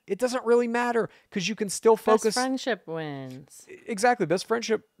don't, it doesn't really matter because you can still focus. Best friendship wins. Exactly. Best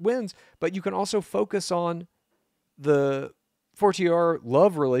friendship wins. But you can also focus on the 4TR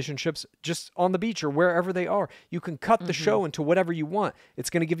love relationships just on the beach or wherever they are. You can cut the show into whatever you want. It's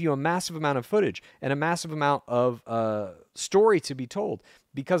going to give you a massive amount of footage and a massive amount of story to be told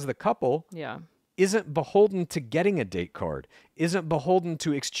because the couple isn't beholden to getting a date card, isn't beholden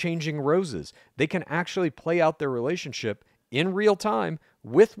to exchanging roses. They can actually play out their relationship in real time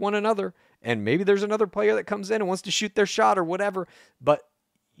with one another. And maybe there's another player that comes in and wants to shoot their shot or whatever, but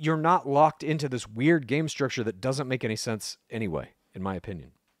you're not locked into this weird game structure that doesn't make any sense anyway, in my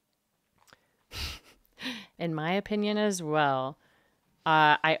opinion. In my opinion as well.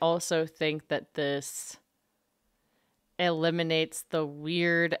 I also think that this eliminates the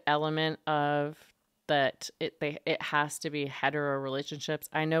weird element of that it has to be hetero relationships.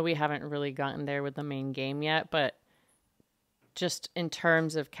 I know we haven't really gotten there with the main game yet, but just in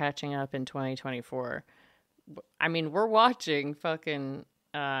terms of catching up in 2024, I mean, we're watching fucking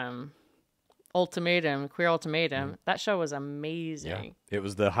Ultimatum, Queer Ultimatum. That show was amazing. Yeah, it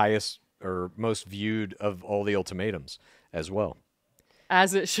was the highest or most viewed of all the ultimatums as well.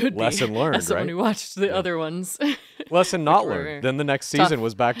 As it should be. Lesson learned, As someone right? who watched the other ones. Lesson not were learned. Then the next tough. season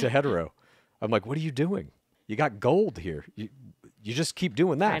was back to hetero. I'm like, what are you doing? You got gold here. You just keep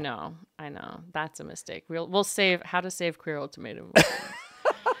doing that. I know. That's a mistake. We'll save How to Save Queer Ultimatum.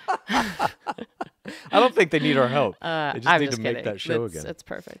 I don't think they need our help. They just I'm need just to kidding. make that show again. It's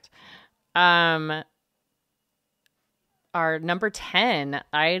perfect. Our number 10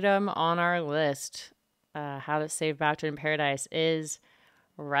 item on our list, How to Save Bachelor in Paradise, is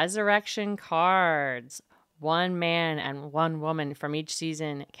resurrection cards. one man and one woman from each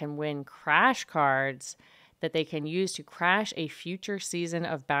season can win crash cards that they can use to crash a future season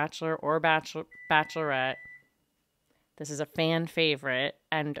of Bachelor or Bachelorette. This is a fan favorite,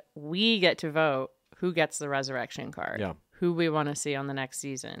 and we get to vote who gets the resurrection card. Yeah. Who we want to see on the next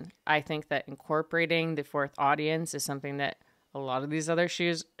season. I think that incorporating the fourth audience is something that a lot of these other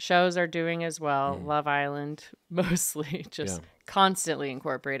shows are doing as well. Love Island, mostly, just constantly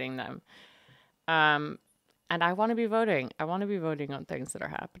incorporating them. And I want to be voting. I want to be voting on things that are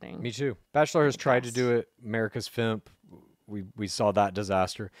happening. Me too. Bachelor has tried to do it. America's Fimp, we saw that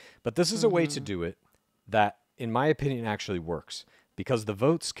disaster. But this is a way to do it that, in my opinion, actually works. Because the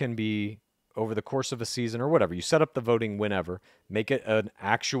votes can be over the course of a season or whatever. You set up the voting whenever. Make it an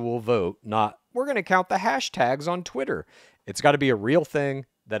actual vote, not, we're going to count the hashtags on Twitter. It's got to be a real thing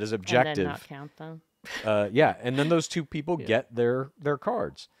that is objective. And then not count them. Yeah, and then those two people get their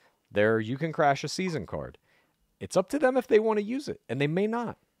cards. Their You Can Crash a Season card. It's up to them if they want to use it, and they may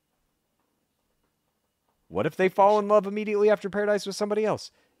not. What if they fall in love immediately after Paradise with somebody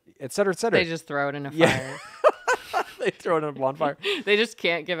else? Et cetera, et cetera. They just throw it in a fire. They throw it in a bonfire. They just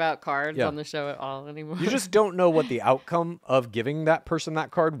can't give out cards on the show at all anymore. You just don't know what the outcome of giving that person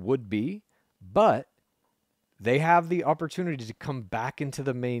that card would be, but they have the opportunity to come back into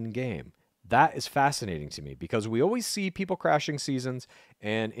the main game. That is fascinating to me because we always see people crashing seasons,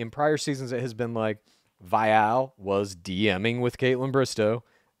 and in prior seasons it has been like Vial was DMing with Caitlin Bristow.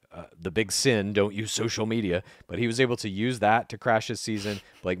 The big sin, don't use social media, but he was able to use that to crash his season.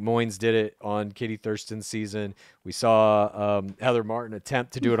 Blake Moynes did it on Katie Thurston's season. We saw Heather Martin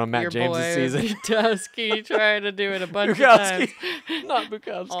attempt to do it on Matt James's season. Bukowski trying to do it a bunch of times. Not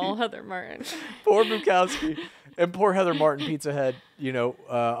Bukowski. All Heather Martin. Poor Bukowski. And poor Heather Martin, Pizza Head. You know,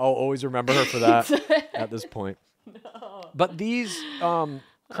 I'll always remember her for that at this point. No. But these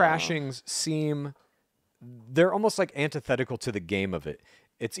crashings seem, they're almost like antithetical to the game of it.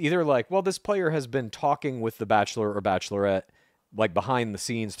 It's either like, well, this player has been talking with the Bachelor or Bachelorette, like behind the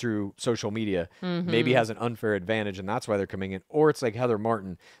scenes through social media, maybe has an unfair advantage, and that's why they're coming in. Or it's like Heather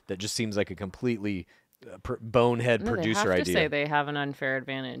Martin that just seems like a completely bonehead producer idea. They have to say they have an unfair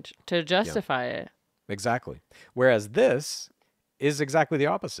advantage to justify it. Exactly. Whereas this is exactly the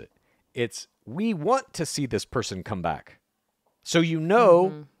opposite. It's, we want to see this person come back. So you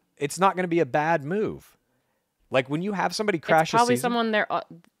know it's not going to be a bad move. Like when you have somebody crash it's probably a season, someone there.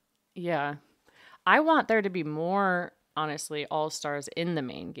 Yeah. I want there to be more, honestly, all-stars in the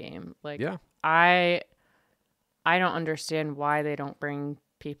main game. Like, I don't understand why they don't bring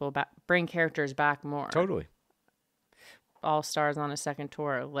people back, bring characters back more. Totally. All-stars on a second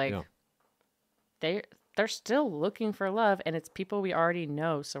tour. Like, they're still looking for love, and it's people we already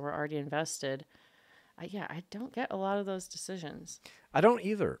know, so we're already invested. I don't get a lot of those decisions. I don't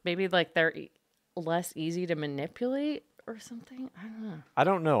either. Maybe, like, they're less easy to manipulate or something. I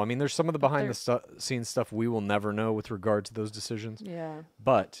don't know. I mean, there's some of the behind the scenes stuff we will never know with regard to those decisions. Yeah.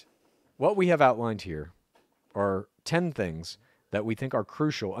 But what we have outlined here are 10 things that we think are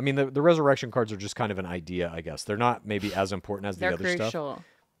crucial. I mean, the resurrection cards are just kind of an idea, I guess. They're not maybe as important as the other crucial. stuff.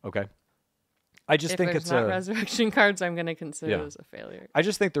 Okay. I just think it's not resurrection cards, I'm going to consider it as a failure. I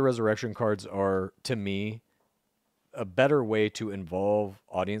just think the resurrection cards are, to me, a better way to involve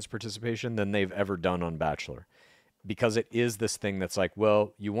audience participation than they've ever done on Bachelor. Because it is this thing that's like,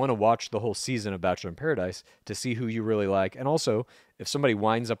 well, you want to watch the whole season of Bachelor in Paradise to see who you really like. And also, if somebody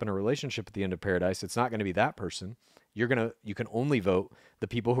winds up in a relationship at the end of Paradise, it's not going to be that person. You can only vote the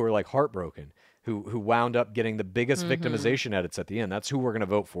people who are like heartbroken, who wound up getting the biggest victimization edits at the end. That's who we're going to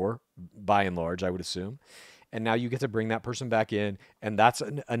vote for, by and large, I would assume. And now you get to bring that person back in, and that's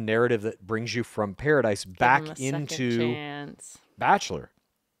a narrative that brings you from Paradise back into Bachelor.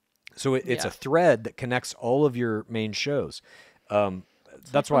 So it's a thread that connects all of your main shows.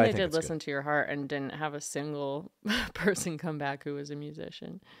 That's why I think they did listen to your heart and didn't have a single person come back who was a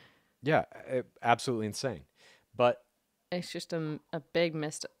musician. Yeah, absolutely insane. But it's just a big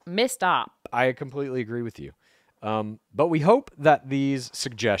missed op. I completely agree with you. But we hope that these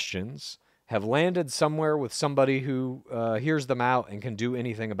suggestions have landed somewhere with somebody who hears them out and can do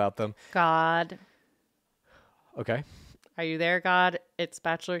anything about them. God. Okay. Are you there, God? It's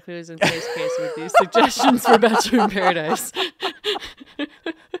Bachelorclues and Pacecase with these suggestions for Bachelor in Paradise.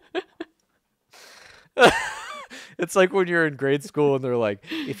 It's like when you're in grade school and they're like,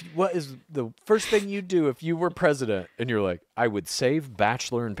 what is the first thing you'd do if you were president? And you're like, I would save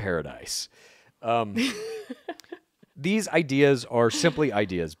Bachelor in Paradise. These ideas are simply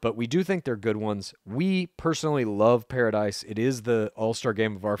ideas, but we do think they're good ones. We personally love Paradise. It is the all-star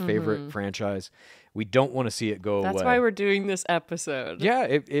game of our favorite franchise. We don't want to see it go away. That's why we're doing this episode. Yeah,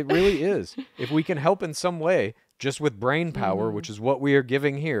 it really is. If we can help in some way, just with brain power, which is what we are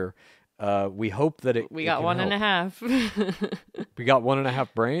giving here, we hope that We got one and a half. We got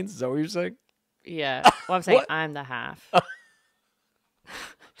 1.5 brains? Is that what you're saying? Yeah. Well, I'm saying What? I'm the half.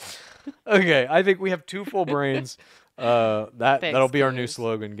 Okay, I think we have 2 full brains. That'll be our new Thanks,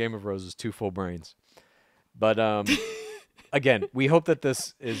 slogan, Game of Roses, 2 full brains. But again, we hope that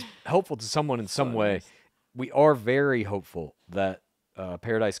this is helpful to someone in some way. Nice. We are very hopeful that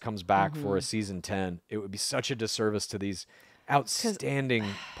Paradise comes back for a season 10. It would be such a disservice to these outstanding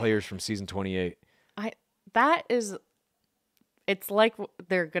players from season 28.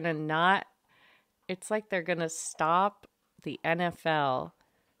 It's like they're gonna stop the NFL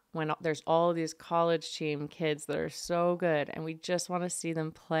when there's all these college team kids that are so good, and we just want to see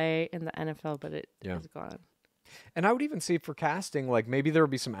them play in the NFL, but it is gone. And I would even see for casting, like maybe there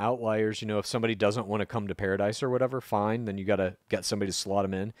would be some outliers. If somebody doesn't want to come to Paradise or whatever, fine, then you got to get somebody to slot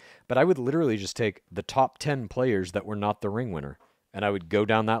them in. But I would literally just take the top 10 players that were not the ring winner, and I would go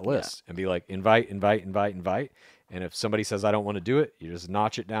down that list and be like, invite. And if somebody says, I don't want to do it, you just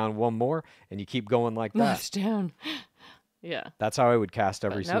notch it down one more, and you keep going like that. Notch down. Yeah. That's how I would cast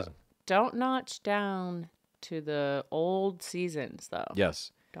every season. Don't notch down to the old seasons, though.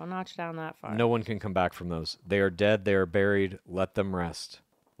 Yes. Don't notch down that far. No one can come back from those. They are dead. They are buried. Let them rest.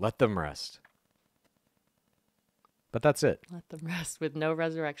 Let them rest. But that's it. Let them rest with no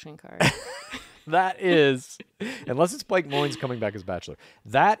resurrection card. That is, unless it's Blake Moynes coming back as Bachelor.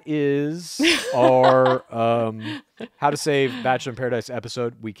 That is our How to Save Bachelor in Paradise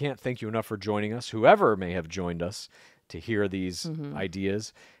episode. We can't thank you enough for joining us, whoever may have joined us to hear these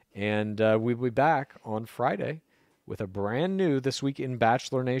ideas. And we'll be back on Friday with a brand new This Week in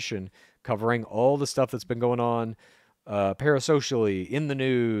Bachelor Nation, covering all the stuff that's been going on parasocially, in the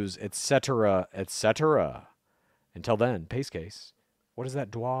news, etc., etc. Until then, Pacecase, what is that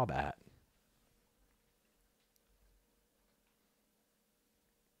dwab at?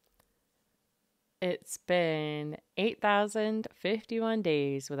 It's been 8,051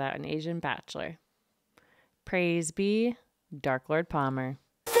 days without an Asian bachelor. Praise be Dark Lord Palmer.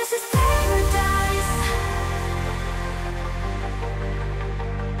 This is paradise.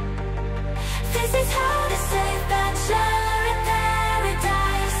 This is how to save Bachelor.